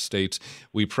Francis that states,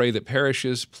 "We pray that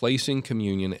parishes placing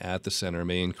communion at the center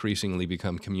may increasingly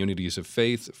become communities of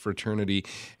faith, fraternity,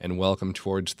 and welcome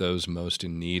towards those most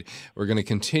in need." We're going to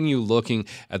continue looking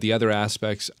at the other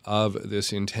aspects of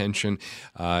this intention.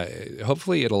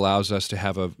 Hopefully it allows us to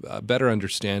have a better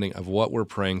understanding of what we're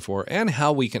praying for and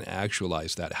how we can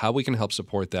actualize that, how we can help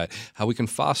support that, how we can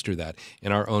foster that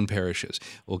in our own parishes.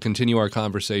 We'll continue our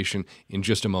conversation in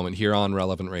just a moment here on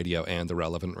Relevant Radio and the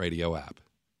Relevant Radio app.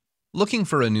 Looking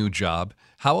for a new job?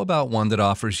 How about one that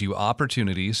offers you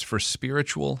opportunities for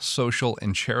spiritual, social,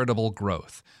 and charitable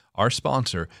growth? Our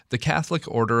sponsor, the Catholic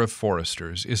Order of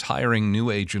Foresters, is hiring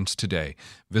new agents today.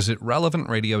 Visit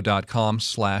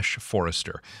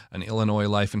relevantradio.com/forester, an Illinois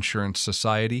life insurance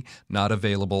society not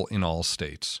available in all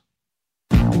states.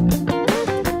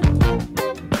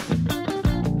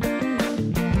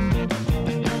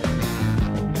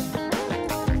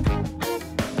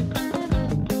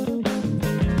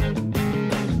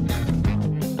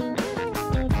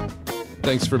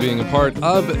 Thanks for being a part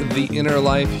of The Inner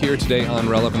Life here today on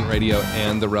Relevant Radio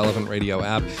and the Relevant Radio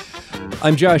app.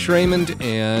 I'm Josh Raymond,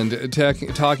 and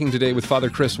talking today with Father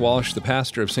Chris Walsh, the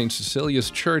pastor of St.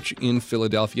 Cecilia's Church in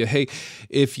Philadelphia. Hey,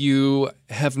 if you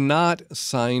have not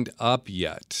signed up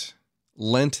yet,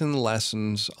 Lenten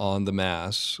lessons on the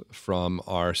Mass from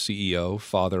our CEO,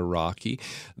 Father Rocky,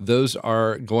 those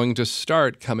are going to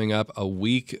start coming up a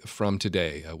week from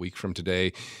today. A week from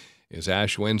today is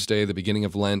Ash Wednesday, the beginning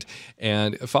of Lent,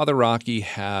 and Father Rocky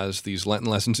has these Lenten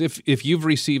lessons. If you've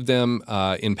received them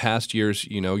in past years,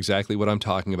 you know exactly what I'm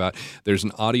talking about. There's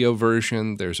an audio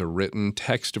version, there's a written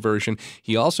text version.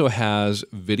 He also has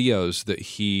videos that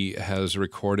he has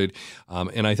recorded,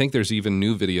 and I think there's even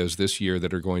new videos this year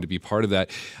that are going to be part of that.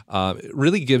 It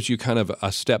really gives you kind of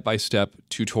a step-by-step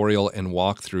tutorial and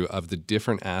walkthrough of the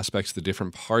different aspects, the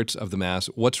different parts of the Mass,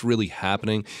 what's really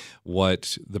happening,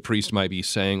 what the priest might be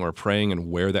saying or praying and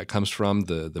where that comes from,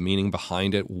 the meaning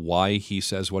behind it, why he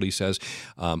says what he says,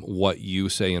 what you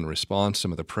say in response, some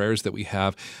of the prayers that we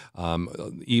have,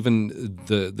 even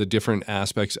the different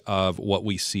aspects of what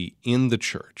we see in the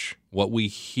church, what we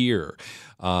hear,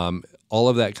 all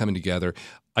of that coming together.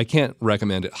 I can't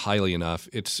recommend it highly enough.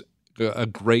 It's a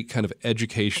great kind of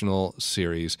educational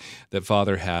series that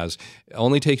Father has. It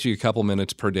only takes you a couple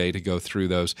minutes per day to go through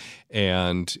those,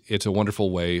 and it's a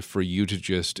wonderful way for you to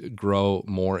just grow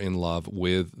more in love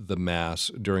with the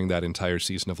Mass during that entire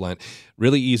season of Lent.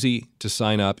 Really easy to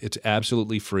sign up. It's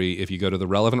absolutely free. If you go to the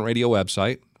Relevant Radio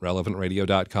website,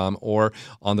 relevantradio.com, or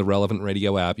on the Relevant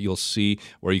Radio app, you'll see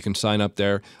where you can sign up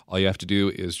there. All you have to do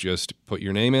is just put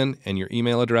your name in and your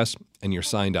email address, and you're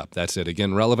signed up. That's it.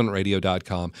 Again,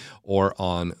 relevantradio.com or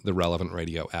on the Relevant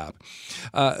Radio app.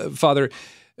 Father,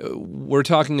 we're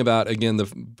talking about, again, the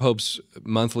Pope's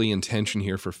monthly intention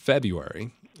here for February,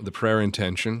 the prayer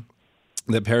intention.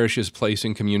 that parishes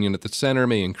placing communion at the center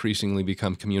may increasingly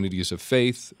become communities of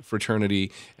faith,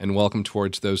 fraternity, and welcome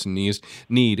towards those in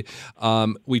need.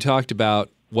 We talked about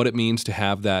what it means to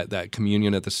have that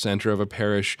communion at the center of a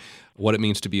parish, what it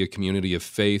means to be a community of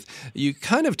faith. You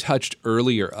kind of touched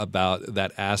earlier about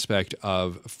that aspect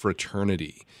of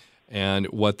fraternity and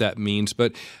what that means,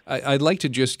 but I'd like to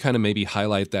just kind of maybe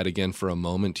highlight that again for a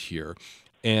moment here,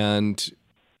 and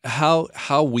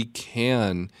how we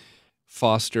can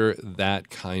foster that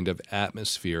kind of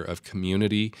atmosphere of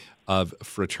community, of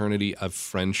fraternity, of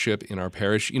friendship in our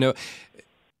parish.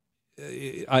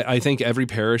 I think every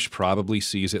parish probably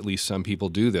sees at least some people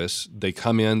do this. They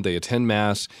come in, they attend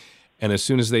Mass, and as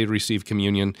soon as they receive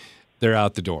communion, they're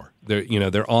out the door.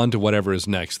 They're on to whatever is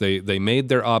next. They made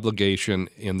their obligation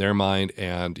in their mind,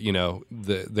 and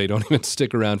they don't even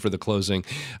stick around for the closing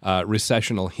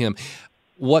recessional hymn.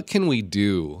 What can we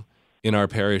do in our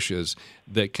parishes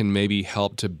that can maybe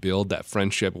help to build that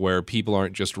friendship where people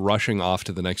aren't just rushing off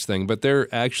to the next thing, but they're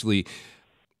actually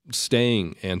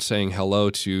staying and saying hello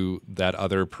to that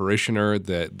other parishioner,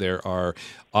 that there are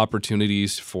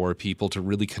opportunities for people to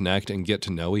really connect and get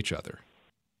to know each other?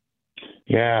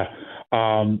 Yeah,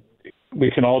 we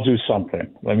can all do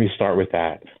something. Let me start with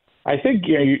that. I think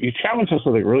you challenged us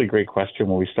with a really great question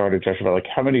when we started, Josh, about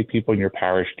how many people in your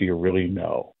parish do you really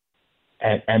know?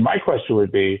 And my question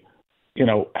would be,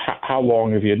 how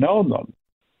long have you known them?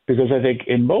 Because I think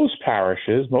in most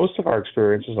parishes, most of our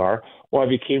experiences are, well, I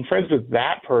became friends with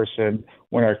that person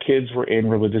when our kids were in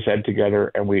religious ed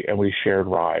together and we shared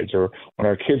rides, or when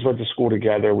our kids went to school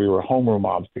together, we were homeroom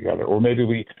moms together, or maybe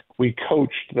we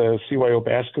coached the CYO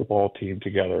basketball team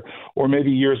together, or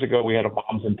maybe years ago we had a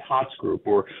moms and tots group,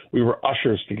 or we were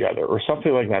ushers together, or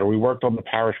something like that, or we worked on the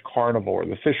parish carnival or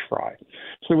the fish fry.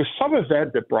 So there was some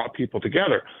event that brought people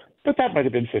together, but that might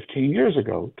have been 15 years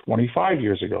ago, 25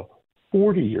 years ago,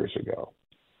 40 years ago.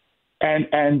 And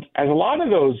as a lot of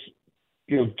those,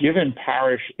 given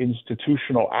parish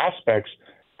institutional aspects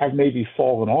have maybe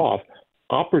fallen off,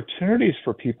 opportunities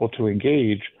for people to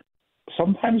engage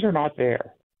sometimes are not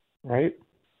there, right?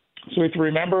 So we have to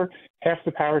remember half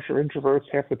the parish are introverts,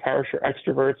 half the parish are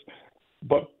extroverts,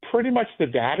 but pretty much the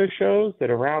data shows that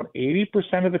around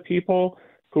 80% of the people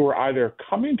who are either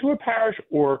coming to a parish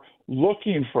or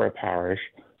looking for a parish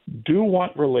do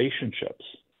want relationships,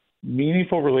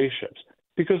 meaningful relationships.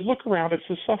 Because look around at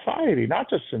society, not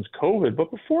just since COVID, but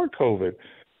before COVID.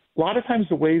 A lot of times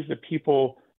the ways that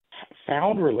people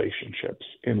found relationships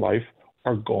in life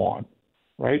are gone,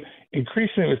 right?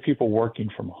 Increasingly with people working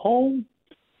from home,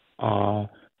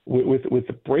 with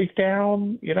the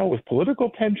breakdown, with political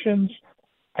tensions,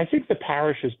 I think the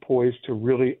parish is poised to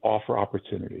really offer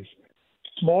opportunities.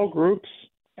 Small groups,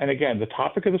 and again, the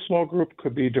topic of the small group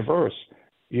could be diverse.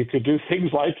 You could do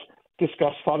things like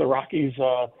discuss Father Rocky's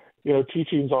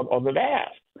teachings on the Mass,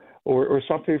 or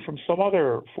something from some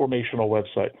other formational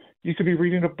website. You could be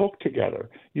reading a book together.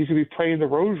 You could be praying the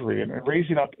rosary and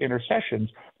raising up intercessions.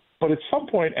 But at some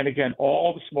point, and again,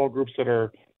 all the small groups that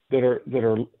are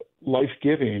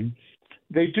life-giving,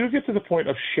 they do get to the point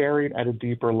of sharing at a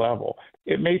deeper level.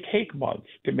 It may take months,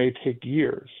 it may take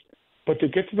years, but to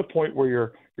get to the point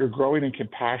where you're growing in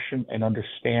compassion and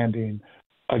understanding,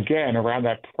 again, around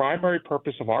that primary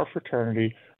purpose of our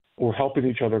fraternity, we're helping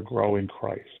each other grow in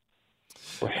Christ.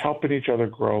 We're helping each other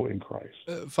grow in Christ.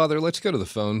 Father, let's go to the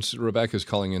phones. Rebecca's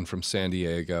calling in from San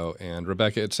Diego. And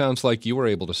Rebecca, it sounds like you were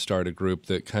able to start a group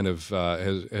that kind of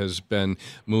has been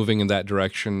moving in that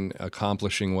direction,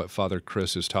 accomplishing what Father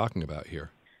Chris is talking about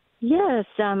here. Yes,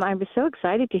 I was so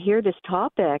excited to hear this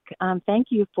topic. Thank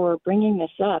you for bringing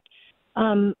this up.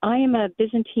 I am a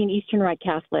Byzantine Eastern Rite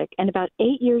Catholic, and about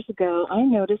 8 years ago, I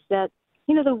noticed that,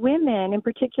 the women in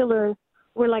particular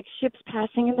were like ships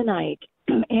passing in the night.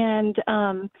 And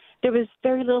there was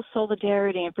very little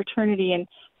solidarity and fraternity,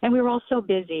 and we were all so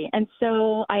busy. And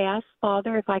so I asked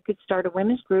Father if I could start a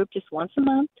women's group just once a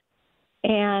month.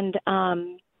 And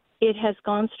it has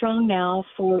gone strong now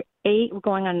for 8, we're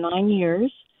going on 9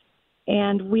 years.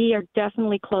 And we are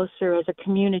definitely closer as a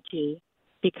community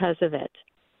because of it.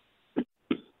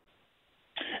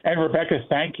 And Rebecca,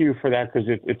 thank you for that, because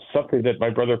it's something that my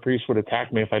brother priest would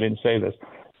attack me if I didn't say this.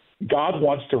 God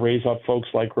wants to raise up folks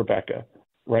like Rebecca,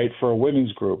 right, for a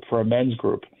women's group, for a men's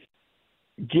group.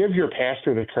 Give your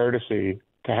pastor the courtesy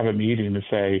to have a meeting to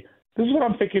say, this is what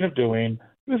I'm thinking of doing.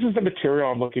 This is the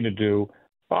material I'm looking to do.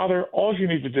 Father, all you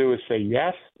need to do is say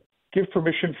yes, give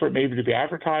permission for it maybe to be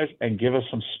advertised, and give us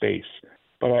some space.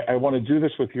 But I want to do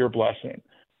this with your blessing.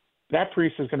 That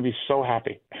priest is going to be so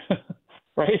happy,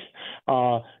 right?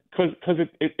 Because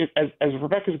as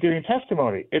Rebecca's giving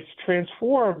testimony, it's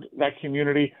transformed that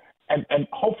community. and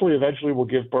hopefully eventually will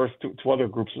give birth to other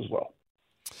groups as well.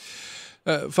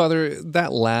 Father,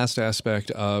 that last aspect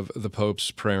of the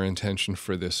Pope's prayer intention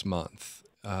for this month,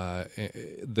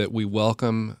 that we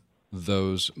welcome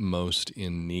those most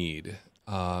in need.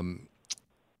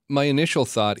 My initial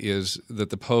thought is that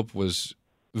the Pope was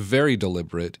very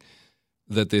deliberate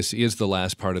that this is the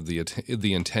last part of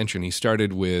the intention. He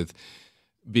started with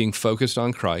being focused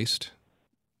on Christ,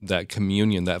 that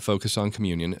communion, that focus on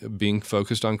communion, being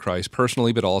focused on Christ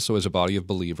personally, but also as a body of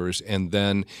believers, and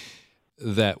then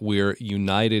that we're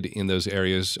united in those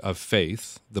areas of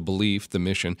faith, the belief, the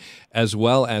mission, as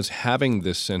well as having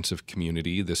this sense of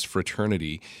community, this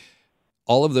fraternity.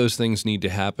 All of those things need to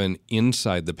happen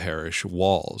inside the parish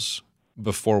walls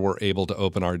before we're able to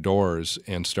open our doors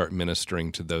and start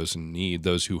ministering to those in need,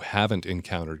 those who haven't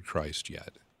encountered Christ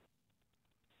yet.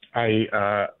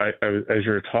 I as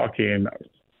you're talking,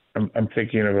 I'm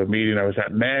thinking of a meeting I was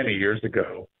at many years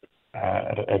ago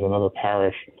at another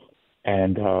parish,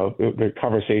 and the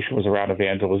conversation was around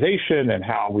evangelization and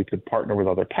how we could partner with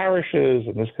other parishes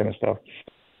and this kind of stuff.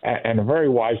 And a very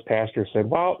wise pastor said,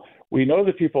 well, we know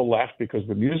that people left because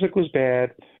the music was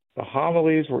bad, the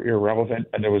homilies were irrelevant,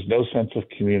 and there was no sense of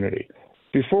community.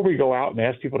 Before we go out and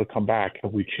ask people to come back,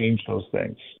 have we changed those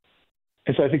things?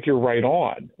 And so I think you're right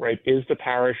on, right? Is the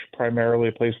parish primarily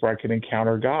a place where I can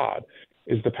encounter God?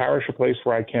 Is the parish a place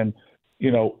where I can,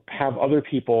 have other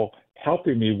people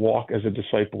helping me walk as a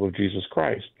disciple of Jesus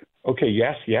Christ? Okay,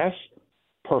 yes,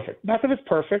 perfect. Not that it's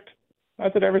perfect.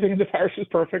 Not that everything in the parish is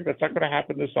perfect. That's not going to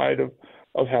happen this side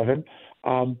of heaven.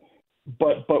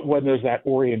 But when there's that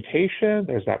orientation,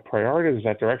 there's that priority, there's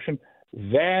that direction,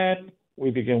 then we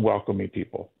begin welcoming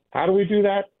people. How do we do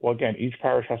that? Well, again, each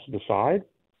parish has to decide.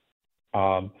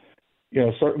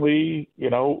 Certainly,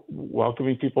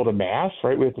 welcoming people to Mass,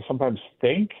 right? We have to sometimes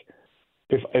think,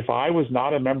 if I was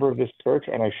not a member of this church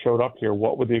and I showed up here,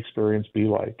 what would the experience be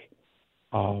like?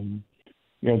 Do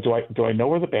I know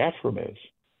where the bathroom is?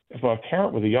 If I'm a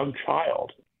parent with a young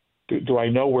child, do I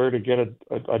know where to get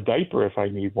a diaper if I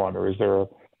need one? Or is there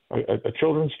a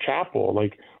children's chapel?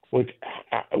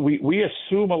 We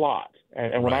assume a lot.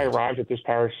 And when I arrived at this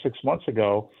parish 6 months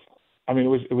ago, I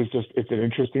mean, it's an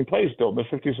interesting place built in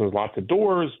the 50s. There's lots of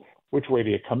doors. Which way do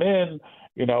you come in?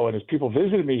 And as people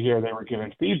visited me here, they were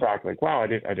giving feedback like, wow,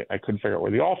 I couldn't figure out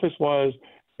where the office was.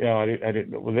 I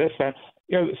didn't know this, that.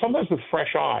 Sometimes with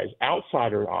fresh eyes,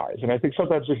 outsider eyes. And I think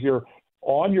sometimes if you're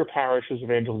on your parish's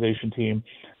evangelization team,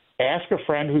 ask a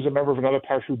friend who's a member of another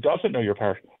parish who doesn't know your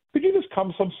parish, could you just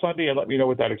come some Sunday and let me know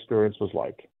what that experience was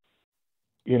like?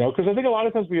 Because I think a lot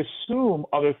of times we assume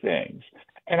other things.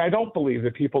 And I don't believe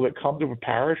that people that come to a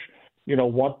parish,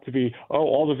 want to be,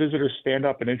 all the visitors stand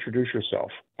up and introduce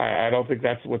yourself. I don't think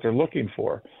that's what they're looking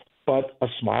for. But a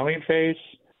smiling face,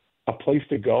 a place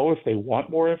to go if they want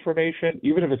more information,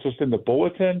 even if it's just in the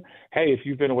bulletin. Hey, if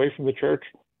you've been away from the church,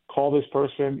 call this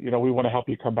person. We want to help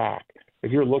you come back.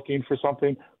 If you're looking for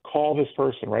something, call this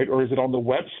person, right? Or is it on the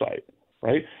website,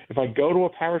 right? If I go to a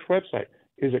parish website,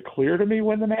 is it clear to me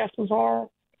when the masses are?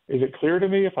 Is it clear to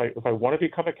me if I want to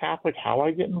become a Catholic, how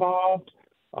I get involved?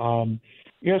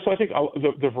 So I think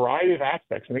the variety of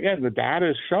aspects, and again, the data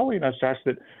is showing us, Josh,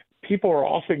 that people are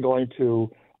often going to,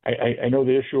 I know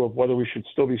the issue of whether we should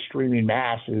still be streaming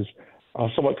Mass is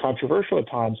somewhat controversial at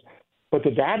times, but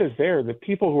the data is there that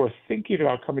people who are thinking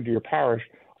about coming to your parish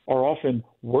are often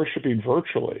worshiping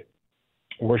virtually,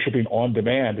 worshiping on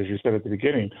demand, as you said at the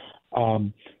beginning,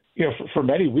 for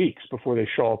many weeks before they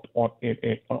show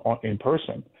up in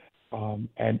person.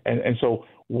 And so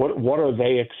what are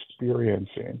they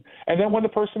experiencing? And then when the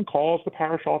person calls the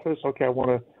parish office, okay, I want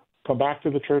to come back to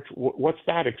the church, what's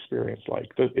that experience like?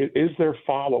 Is there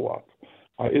follow-up?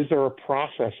 Is there a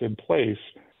process in place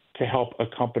to help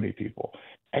accompany people?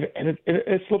 And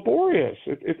it's laborious.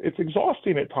 It's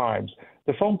exhausting at times,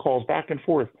 the phone calls back and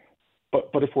forth.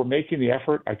 But if we're making the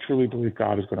effort, I truly believe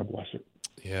God is going to bless it.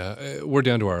 Yeah, we're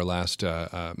down to our last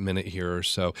minute here or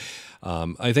so.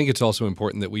 I think it's also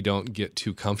important that we don't get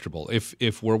too comfortable.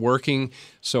 If we're working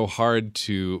so hard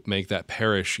to make that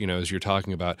parish, as you're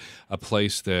talking about, a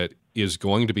place that is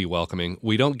going to be welcoming,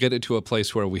 we don't get it to a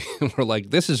place where we're like,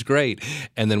 this is great,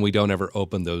 and then we don't ever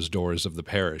open those doors of the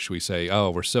parish. We say, oh,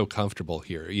 we're so comfortable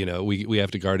here. We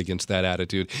have to guard against that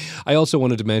attitude. I also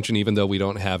wanted to mention, even though we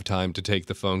don't have time to take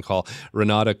the phone call,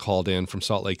 Renata called in from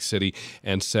Salt Lake City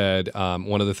and said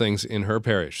one of the things in her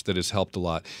parish that has helped a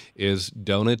lot is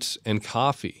donuts and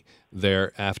coffee.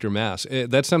 there after Mass.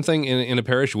 That's something in a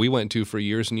parish we went to for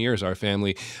years and years. Our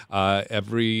family,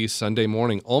 every Sunday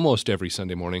morning, almost every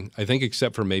Sunday morning, I think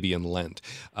except for maybe in Lent,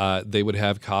 they would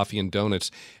have coffee and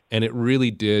donuts. And it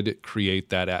really did create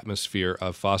that atmosphere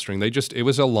of fostering. It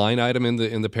was a line item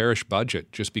in the parish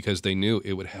budget just because they knew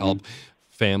it would help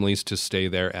families to stay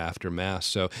there after Mass.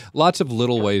 So lots of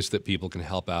little ways that people can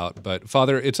help out. But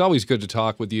Father, it's always good to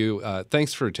talk with you.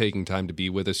 Thanks for taking time to be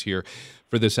with us here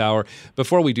for this hour.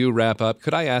 Before we do wrap up,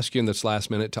 could I ask you in this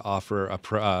last minute to offer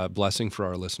a blessing for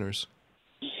our listeners?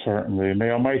 Certainly.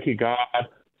 May Almighty God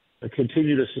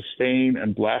continue to sustain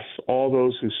and bless all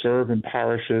those who serve in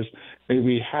parishes. May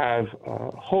we have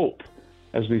hope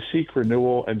as we seek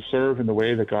renewal and serve in the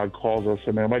way that God calls us.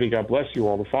 And may Almighty God bless you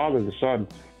all, the Father, the Son,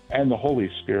 and the Holy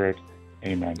Spirit.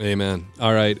 Amen. Amen.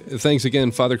 All right. Thanks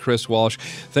again, Father Chris Walsh.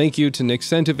 Thank you to Nick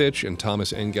Sentovich and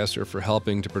Thomas Engesser for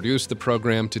helping to produce the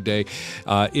program today.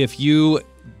 If you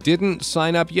didn't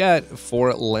sign up yet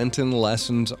for Lenten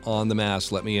Lessons on the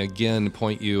Mass, let me again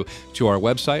point you to our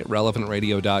website,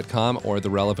 relevantradio.com, or the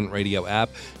Relevant Radio app.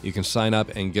 You can sign up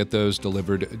and get those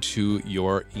delivered to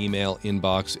your email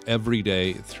inbox every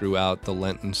day throughout the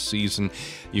Lenten season.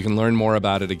 You can learn more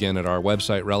about it again at our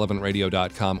website,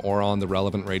 relevantradio.com, or on the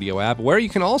Relevant Radio app, where you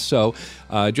can also,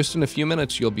 just in a few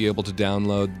minutes, you'll be able to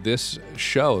download this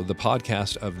show, the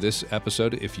podcast of this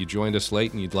episode, if you joined us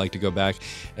late and you'd like to go back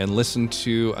and listen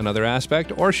to another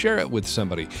aspect or share it with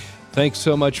somebody. Thanks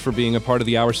so much for being a part of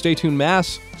the hour. Stay tuned.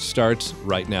 Mass starts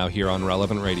right now here on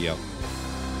Relevant Radio.